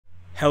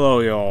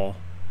Hello y'all,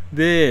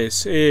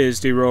 this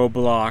is the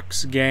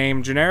Roblox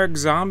game, generic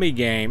zombie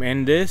game.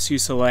 In this you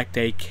select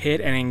a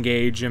kit and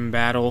engage in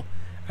battle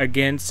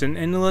against an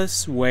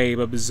endless wave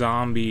of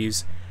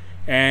zombies.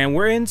 And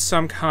we're in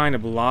some kind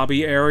of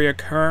lobby area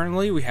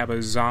currently. We have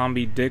a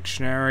zombie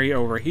dictionary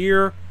over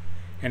here,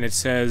 and it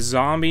says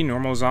zombie,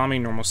 normal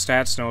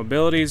stats, no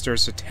abilities.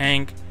 There's a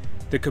tank,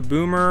 the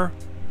Kaboomer,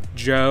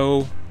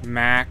 Joe,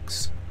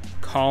 Max,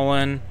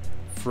 Colin,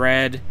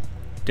 Fred,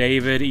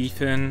 David,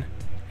 Ethan,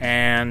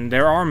 and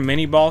there are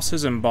mini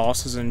bosses and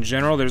bosses in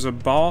general. There's a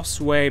boss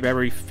wave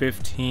every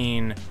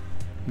 15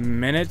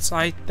 minutes,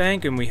 I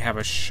think, and we have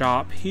a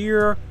shop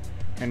here,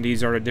 and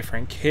these are the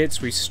different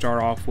kits. We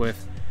start off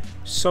with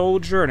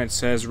Soldier, and it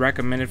says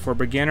recommended for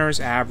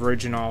beginners,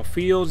 average in all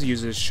fields,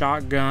 uses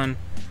shotgun,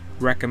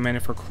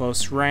 recommended for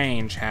close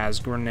range, has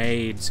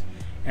grenades.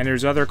 And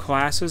there's other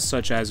classes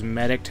such as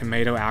Medic,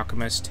 Tomato,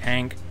 Alchemist,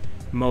 Tank,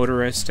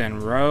 Motorist,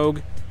 and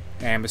Rogue.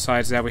 And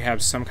besides that, we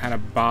have some kind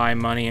of buy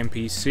money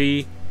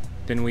NPC.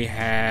 Then we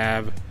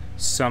have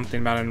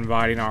something about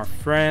inviting our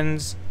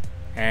friends.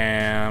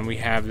 And we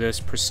have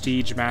this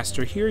Prestige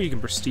Master here. You can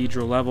prestige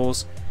your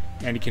levels,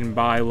 and you can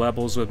buy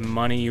levels with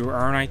money you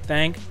earn, I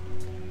think.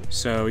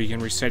 So you can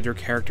reset your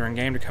character in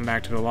game to come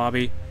back to the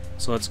lobby.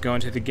 So let's go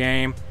into the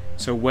game.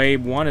 So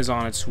wave 1 is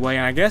on its way,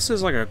 and I guess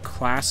it's like a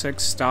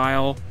classic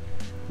style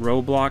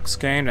Roblox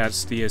game.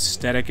 That's the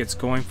aesthetic it's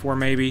going for,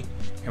 maybe.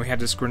 And we have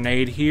this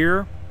grenade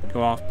here.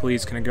 Go off,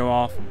 please. Can it go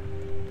off?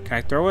 Can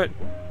I throw it?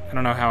 I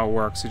don't know how it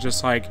works. It's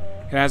just like,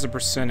 it has a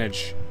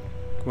percentage.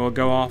 Will it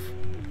go off?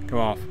 Go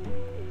off.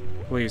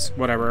 Please.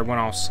 Whatever, it went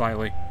off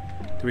slightly.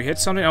 Did we hit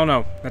something? Oh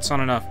no, that's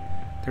not enough.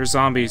 There's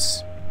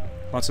zombies.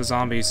 Lots of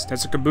zombies.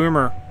 That's a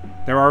Kaboomer.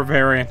 There are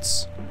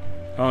variants.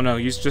 Oh no,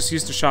 just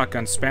use the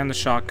shotgun. Spam the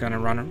shotgun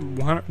and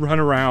run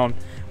around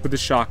with the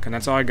shotgun.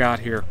 That's all I got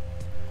here.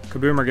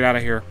 Kaboomer, get out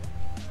of here.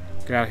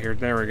 Get out of here.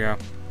 There we go.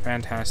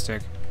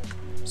 Fantastic.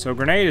 So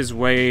grenade is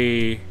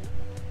way...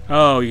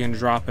 Oh, you can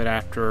drop it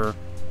after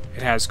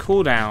it has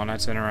cooldown.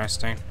 That's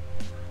interesting.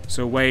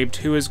 So wave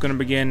 2 is going to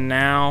begin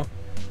now.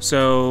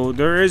 So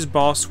there is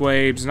boss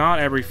waves, not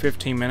every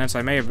 15 minutes.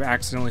 I may have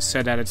accidentally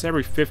said that. It's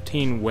every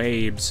 15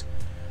 waves,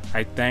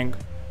 I think.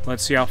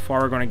 Let's see how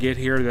far we're going to get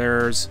here.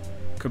 There's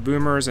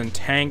Kaboomers and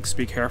tanks.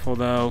 Be careful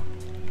though.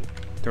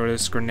 Throw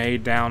this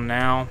grenade down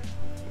now.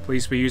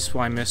 Please be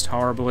useful. I missed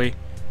horribly.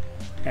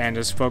 And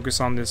just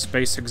focus on this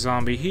basic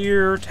zombie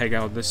here. Take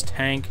out this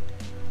tank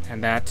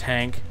and that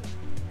tank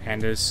and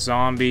this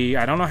zombie.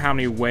 I don't know how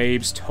many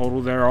waves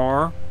total there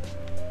are,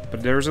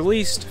 but there's at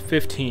least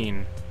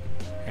 15.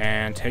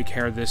 And take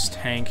care of this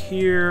tank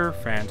here.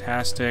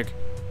 Fantastic.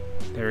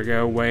 There we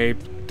go. Wave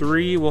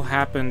 3 will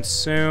happen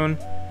soon,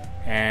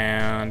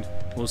 and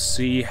we'll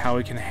see how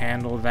we can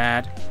handle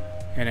that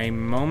in a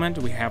moment.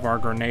 We have our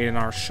grenade and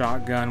our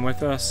shotgun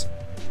with us,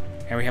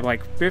 and we have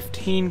like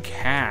 15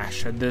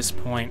 cash at this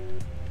point.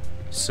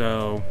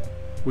 So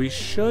we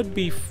should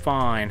be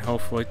fine,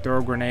 hopefully. Throw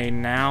a grenade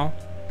now.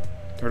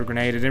 Throw a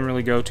grenade. It didn't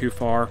really go too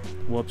far.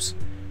 Whoops.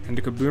 And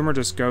the Kaboomer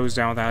just goes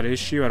down without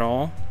issue at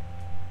all.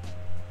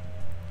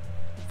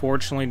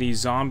 Fortunately,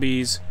 these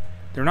zombies,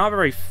 they're not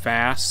very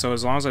fast, so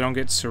as long as I don't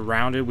get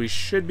surrounded, we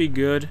should be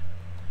good.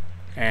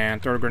 And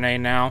throw a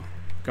grenade now.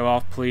 Go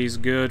off, please.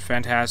 Good.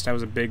 Fantastic. That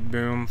was a big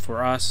boom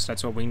for us.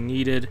 That's what we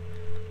needed.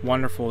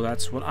 Wonderful.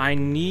 That's what I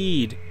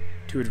need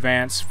to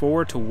advance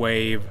forward to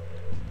wave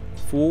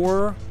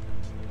 4.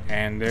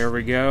 And there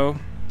we go.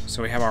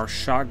 So we have our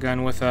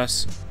shotgun with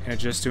us, and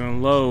it's just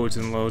doing loads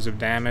and loads of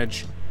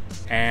damage.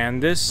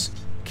 And this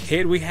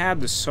kit we have,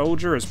 the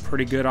Soldier, is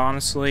pretty good,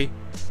 honestly.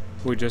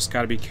 We just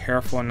got to be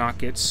careful and not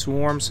get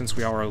swarmed since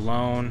we are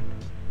alone,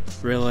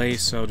 really.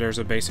 So there's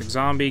a basic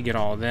zombie. Get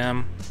all of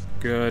them.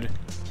 Good.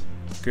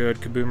 Good.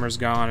 Kaboomer's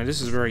gone. And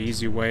this is a very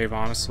easy wave,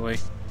 honestly,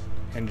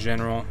 in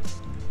general.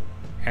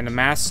 And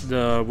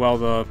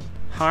the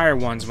higher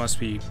ones must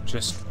be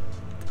just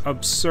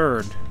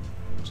absurd.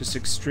 Just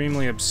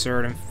extremely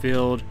absurd and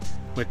filled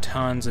with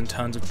tons and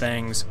tons of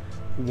things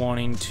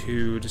wanting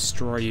to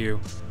destroy you.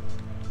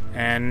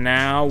 And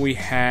now we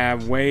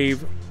have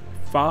wave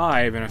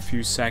 5 in a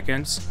few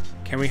seconds.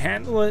 Can we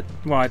handle it?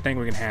 Well, I think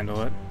we can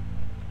handle it.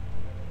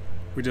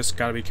 We just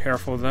gotta be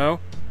careful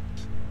though.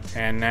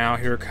 And now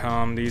here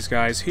come these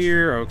guys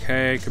here.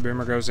 Okay,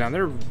 Kaboomer goes down.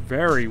 They're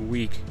very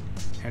weak.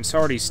 And so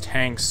are these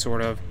tanks,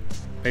 sort of.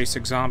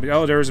 Basic zombie.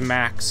 Oh, there's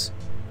Max.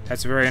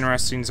 That's a very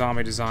interesting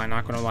zombie design,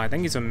 not gonna lie. I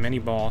think he's a mini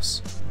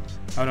boss.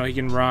 Oh no, he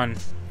can run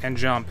and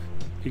jump.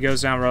 He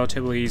goes down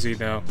relatively easy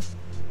though.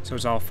 So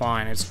it's all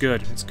fine. It's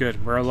good. It's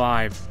good. We're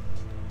alive.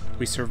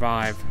 We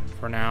survive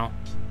for now.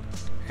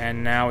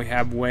 And now we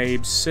have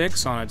wave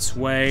 6 on its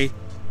way.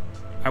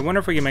 I wonder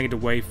if we can make it to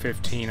wave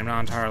 15. I'm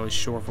not entirely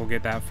sure if we'll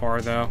get that far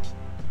though.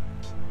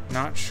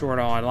 Not sure at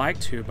all. I'd like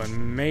to, but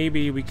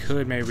maybe we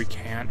could, maybe we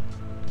can't.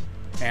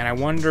 And I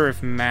wonder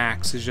if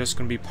Max is just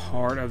going to be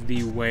part of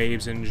the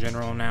waves in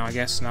general now. I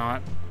guess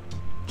not.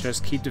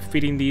 Just keep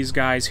defeating these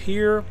guys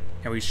here,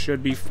 and we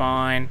should be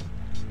fine.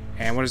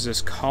 And what is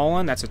this,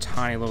 Colin? That's a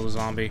tiny little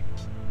zombie.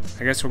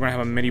 I guess we're gonna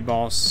have a mini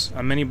boss.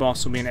 A mini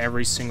boss will be in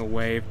every single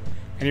wave.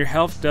 And your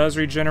health does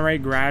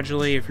regenerate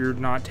gradually if you're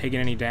not taking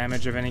any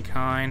damage of any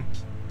kind.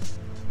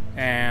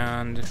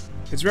 And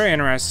it's very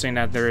interesting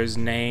that there is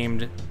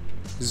named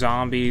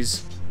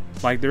zombies.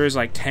 Like, there is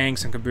like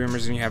tanks and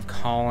kaboomers, and you have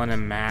Colin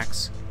and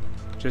Max.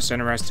 Just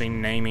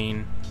interesting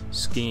naming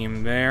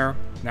scheme there.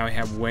 Now we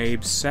have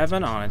wave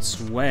 7 on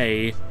its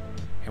way,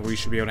 and we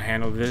should be able to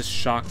handle this.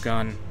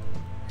 Shotgun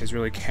is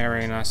really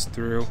carrying us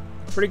through.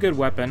 Pretty good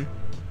weapon,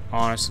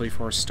 honestly,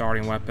 for a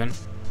starting weapon.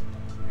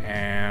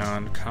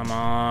 And come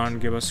on,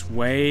 give us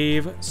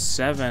wave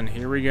 7.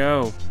 Here we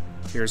go.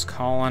 Here's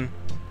Colin.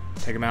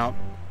 Take him out.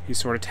 He's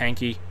sort of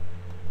tanky.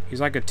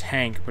 He's like a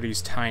tank, but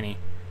he's tiny.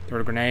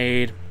 Throw a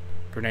grenade.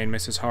 Grenade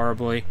misses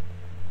horribly.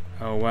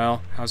 Oh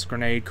well. How's the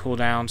grenade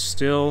cooldown?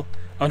 Still.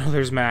 Oh no,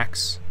 there's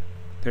Max.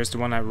 There's the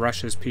one that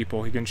rushes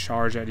people. He can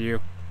charge at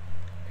you.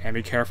 And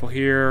be careful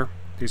here.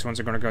 These ones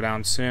are going to go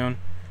down soon.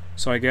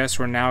 So I guess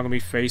we're now going to be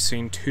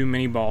facing 2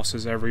 mini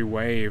bosses every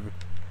wave,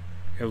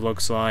 it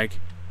looks like.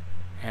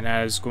 And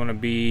that is going to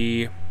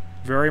be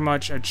very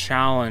much a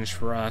challenge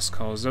for us,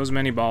 because those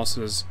mini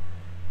bosses,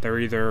 they're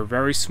either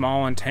very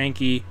small and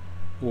tanky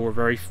or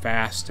very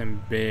fast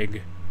and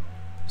big.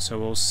 So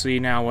we'll see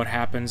now what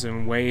happens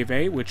in wave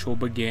 8, which will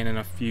begin in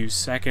a few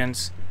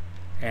seconds.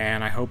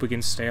 And I hope we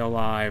can stay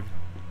alive.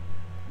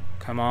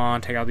 Come on,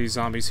 take out these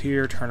zombies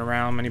here. Turn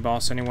around, mini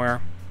boss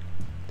anywhere.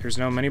 There's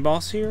no mini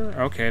boss here?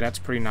 Okay, that's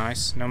pretty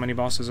nice. No mini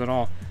bosses at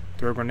all.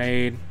 Throw a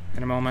grenade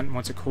in a moment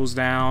once it cools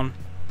down.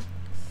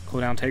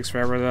 Cooldown takes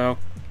forever though.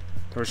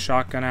 Throw a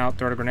shotgun out,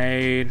 throw a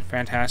grenade.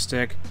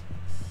 Fantastic.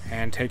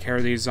 And take care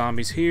of these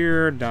zombies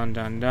here. Done,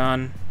 done,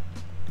 done.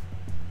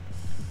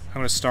 I'm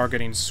going to start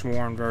getting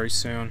swarmed very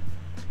soon.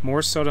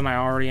 More so than I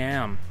already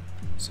am.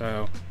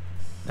 So,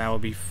 that will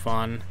be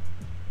fun.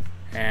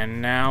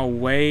 And now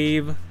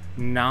wave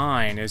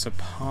 9 is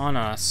upon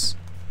us.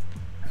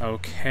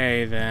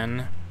 Okay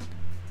then.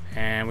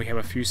 And we have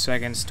a few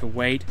seconds to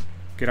wait.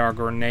 Get our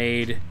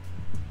grenade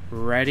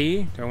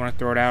ready. Do I want to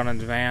throw it out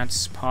in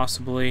advance?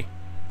 Possibly.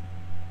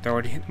 Throw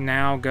it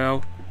now.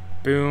 Go.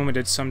 Boom. It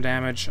did some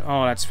damage.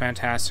 Oh, that's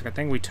fantastic. I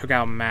think we took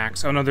out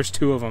Max. Oh no, there's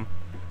 2 of them.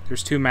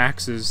 There's 2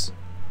 Maxes.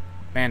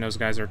 Man, those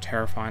guys are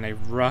terrifying. They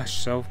rush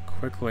so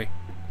quickly.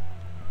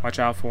 Watch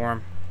out for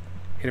him.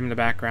 Hit him in the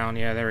background.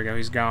 Yeah, there we go.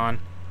 He's gone.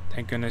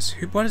 Thank goodness.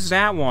 What is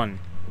that one?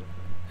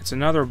 It's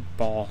another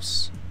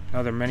boss.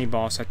 Another mini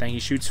boss, I think. He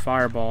shoots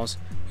fireballs.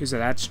 Who's that?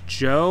 That's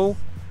Joe?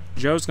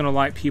 Joe's gonna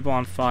light people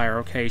on fire.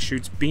 Okay,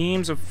 shoots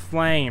beams of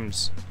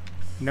flames.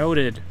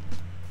 Noted.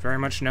 Very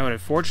much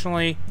noted.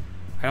 Fortunately,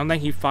 I don't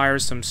think he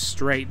fires them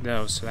straight,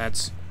 though, so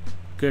that's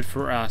good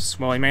for us.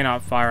 Well, he may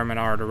not fire them in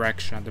our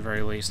direction, at the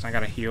very least. I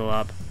gotta heal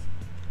up.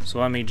 So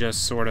let me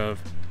just sort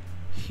of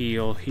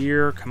heal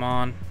here. Come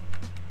on.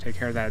 Take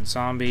care of that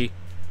zombie.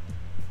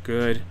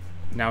 Good.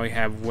 Now we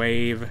have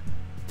wave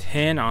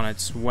 10 on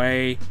its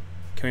way.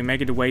 Can we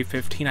make it to wave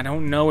 15? I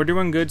don't know. We're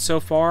doing good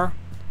so far.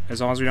 As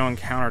long as we don't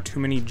encounter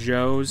too many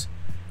Joes,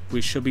 we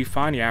should be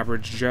fine. The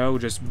average Joe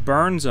just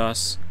burns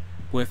us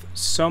with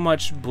so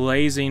much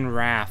blazing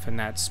wrath in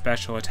that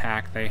special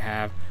attack they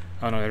have.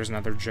 Oh no, there's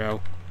another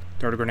Joe.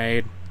 Throw a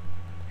grenade.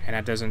 And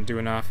that doesn't do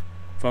enough.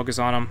 Focus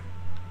on him.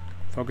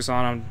 Focus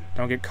on him.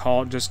 Don't get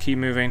caught. Just keep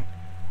moving.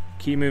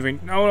 Keep moving.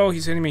 No, no,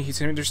 he's hitting me. He's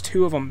hitting me. There's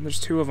 2 of them. There's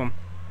 2 of them.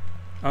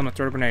 Oh no,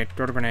 throw a grenade.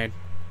 Throw a grenade.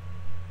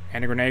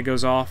 And the grenade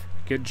goes off.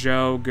 Get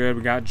Joe. Good,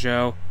 we got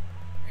Joe.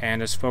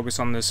 And just focus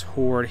on this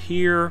horde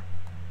here.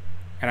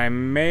 And I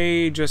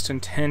may just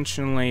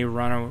intentionally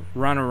run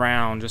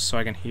around just so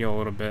I can heal a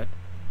little bit.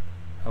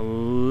 A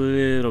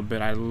little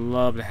bit. I'd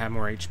love to have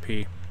more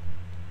HP.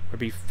 Would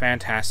be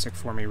fantastic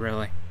for me,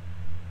 really.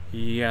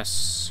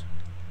 Yes.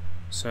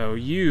 So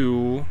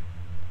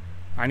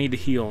I need to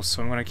heal,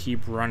 so I'm going to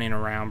keep running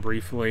around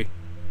briefly.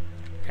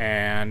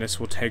 And this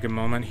will take a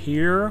moment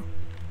here.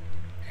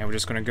 And we're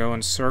just going to go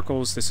in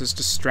circles. This is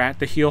to strat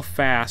the heal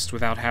fast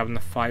without having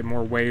to fight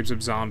more waves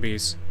of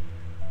zombies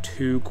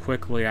too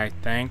quickly, I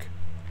think.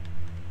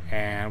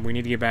 And we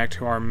need to get back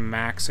to our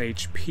max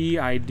HP,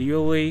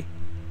 ideally.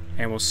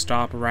 And we'll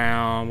stop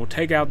around. We'll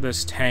take out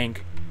this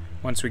tank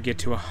once we get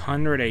to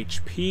 100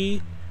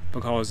 HP,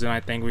 because then I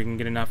think we can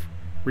get enough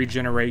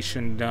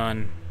regeneration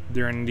done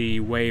during the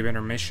wave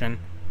intermission.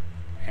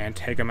 And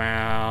take them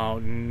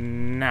out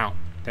now.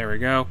 There we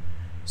go.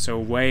 So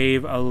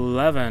wave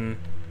 11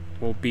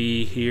 will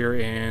be here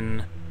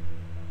in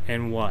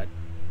what?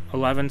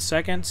 11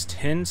 seconds?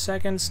 10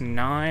 seconds?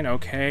 9?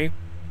 Okay.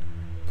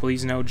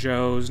 Please no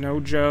Joes. No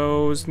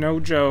Joes. No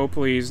Joe,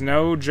 please.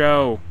 No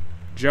Joe.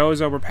 Joe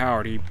is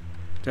overpowered. He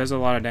does a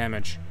lot of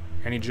damage.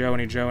 Any Joe,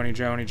 any Joe, any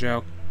Joe, any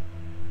Joe.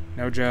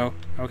 No Joe.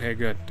 Okay,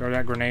 good. Throw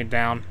that grenade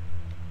down.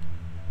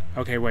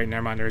 Okay, wait,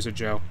 never mind. There's a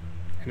Joe.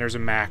 And there's a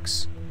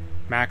Max.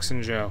 Max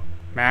and Joe.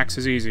 Max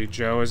is easy.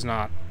 Joe is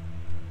not.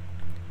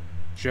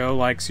 Joe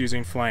likes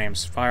using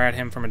flames. Fire at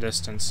him from a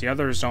distance. The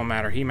others don't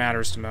matter. He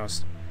matters the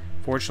most.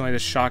 Fortunately,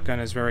 this shotgun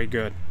is very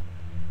good.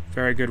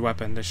 Very good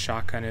weapon, this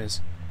shotgun is.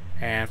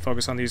 And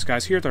focus on these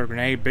guys here. Throw a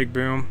grenade. Big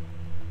boom.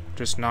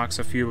 Just knocks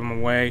a few of them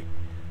away.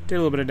 Did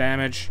a little bit of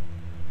damage.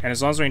 And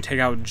as long as we can take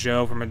out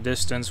Joe from a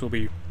distance, we'll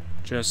be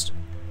just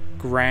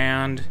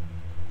grand.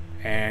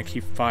 And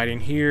keep fighting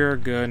here.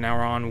 Good. Now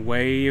we're on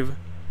wave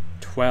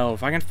 12.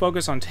 If I can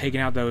focus on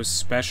taking out those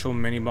special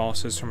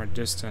mini-bosses from a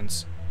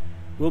distance,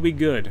 we'll be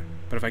good.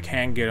 But if I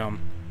can't get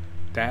them,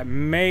 that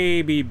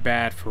may be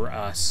bad for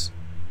us.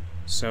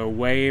 So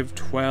wave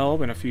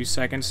 12 in a few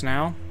seconds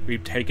now.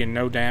 We've taken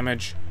no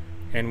damage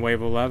in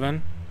wave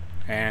 11.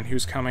 And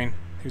who's coming?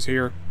 Who's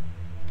here?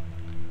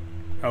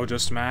 Oh,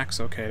 just Max?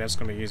 Okay, that's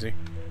going to be easy.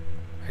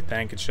 I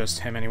think it's just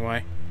him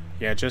anyway.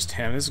 Yeah, just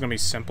him. This is going to be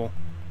simple.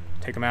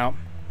 Take him out.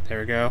 There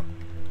we go.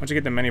 Once you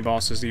get the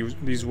mini-bosses,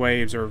 these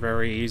waves are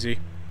very easy.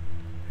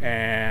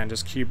 And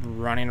just keep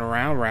running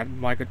around. We're at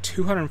like a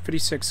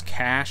 256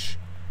 cash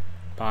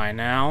by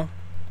now.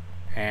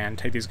 And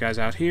take these guys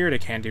out here. They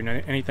can't do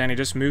anything. They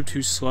just move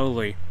too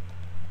slowly.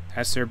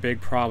 That's their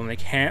big problem. They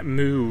can't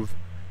move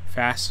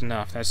fast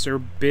enough. That's their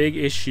big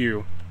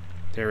issue.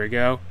 There we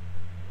go.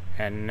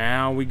 And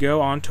now we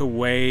go on to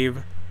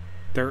wave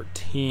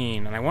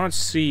 13. And I want to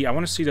see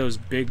those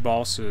big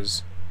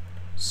bosses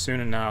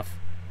soon enough.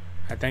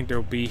 I think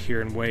they'll be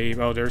here in wave.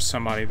 Oh, there's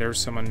somebody. There's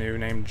someone new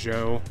named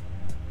Joe.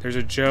 There's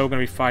a Joe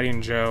going to be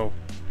fighting Joe.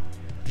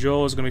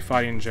 Joel is going to be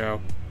fighting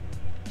Joe.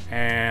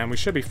 And we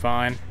should be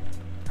fine.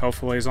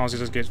 Hopefully, as long as he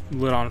doesn't get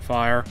lit on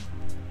fire.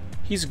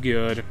 He's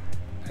good.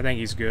 I think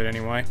he's good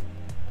anyway.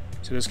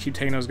 So just keep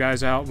taking those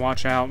guys out.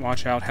 Watch out,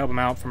 watch out. Help him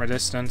out from a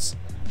distance.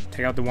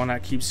 Take out the one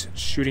that keeps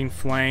shooting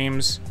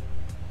flames.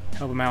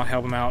 Help him out,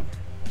 help him out.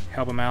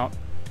 Help him out.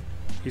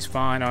 He's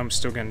fine. I'm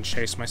still getting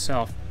chased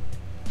myself.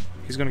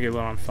 He's going to get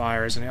lit on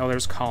fire, isn't he? Oh,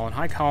 there's Colin.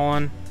 Hi,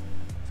 Colin.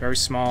 Very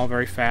small,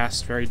 very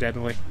fast, very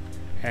deadly.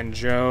 And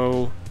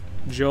Joel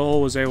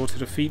was able to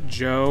defeat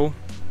Joe.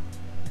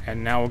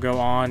 And now we'll go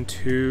on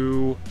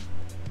to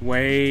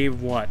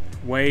wave, what?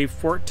 Wave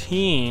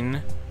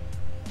 14.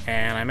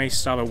 And I may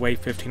stop at wave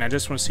 15. I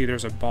just want to see if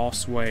there's a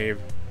boss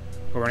wave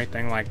or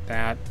anything like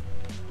that.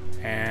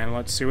 And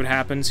let's see what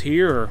happens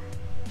here.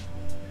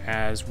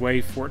 As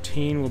wave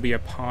 14 will be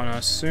upon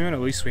us soon.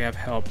 At least we have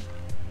help.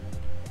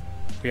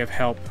 We have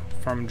help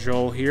from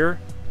Joel here.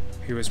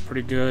 He was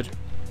pretty good.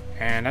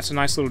 And that's a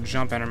nice little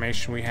jump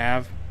animation we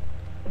have.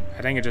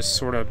 I think it just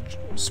sort of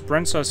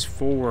sprints us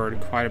forward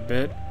quite a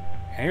bit.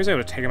 And he was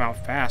able to take him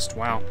out fast.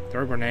 Wow.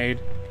 Throw a grenade.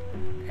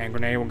 And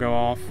grenade will go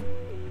off.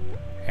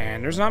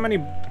 And there's not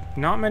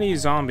many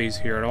zombies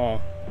here at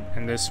all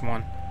in this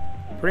one.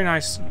 Pretty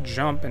nice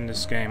jump in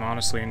this game,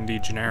 honestly, in the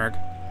generic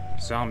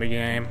zombie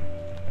game.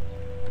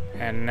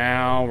 And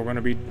now we're going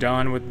to be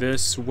done with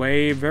this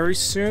wave very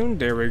soon.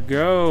 There we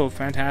go.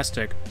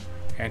 Fantastic.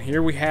 And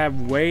here we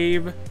have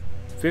wave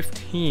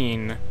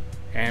 15.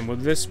 And will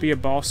this be a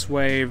boss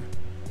wave?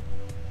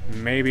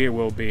 Maybe it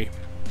will be.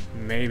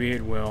 Maybe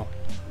it will.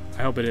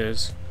 I hope it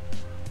is.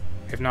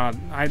 If not,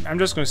 I'm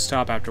just going to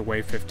stop after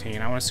wave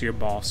 15. I want to see a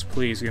boss.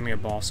 Please, give me a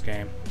boss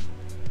game.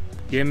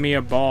 Give me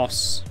a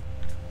boss.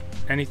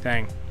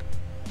 Anything.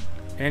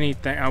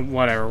 Anything.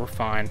 Whatever, we're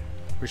fine.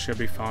 We should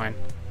be fine.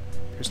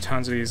 There's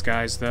tons of these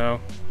guys, though.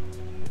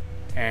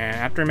 And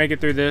after I make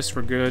it through this,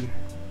 we're good.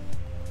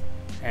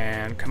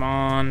 And come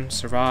on,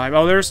 survive.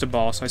 Oh, there's the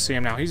boss. I see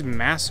him now. He's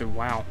massive.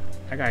 Wow.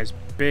 That guy's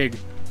big.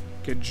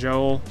 Get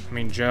Joel. I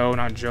mean Joe,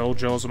 not Joel.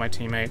 Joel's my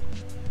teammate.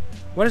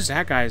 What is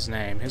that guy's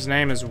name? His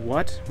name is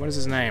what? What is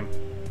his name?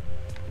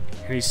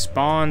 And he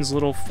spawns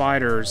little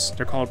fighters.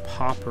 They're called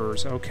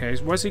poppers. Okay,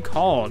 what is he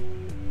called?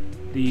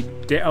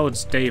 Oh,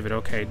 it's David.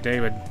 Okay,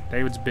 David.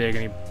 David's big,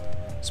 and he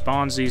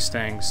spawns these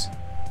things.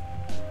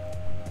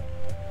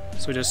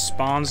 So he just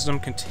spawns them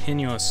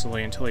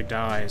continuously until he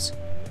dies.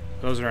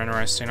 Those are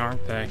interesting,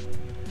 aren't they?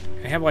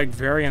 And they have, like,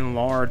 very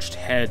enlarged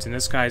heads, and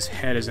this guy's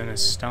head is in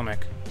his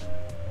stomach.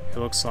 It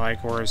looks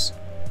like, or his...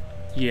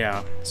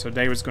 Yeah, so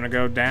David's gonna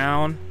go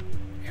down.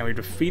 And we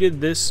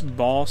defeated this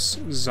boss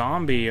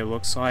zombie, it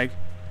looks like.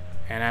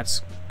 And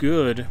that's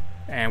good.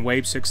 And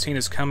wave 16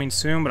 is coming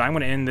soon, but I'm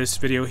going to end this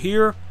video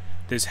here.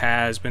 This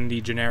has been the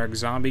generic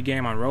zombie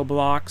game on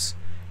Roblox.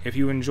 If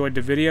you enjoyed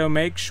the video,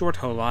 make sure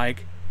to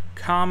like,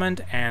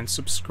 comment, and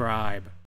subscribe.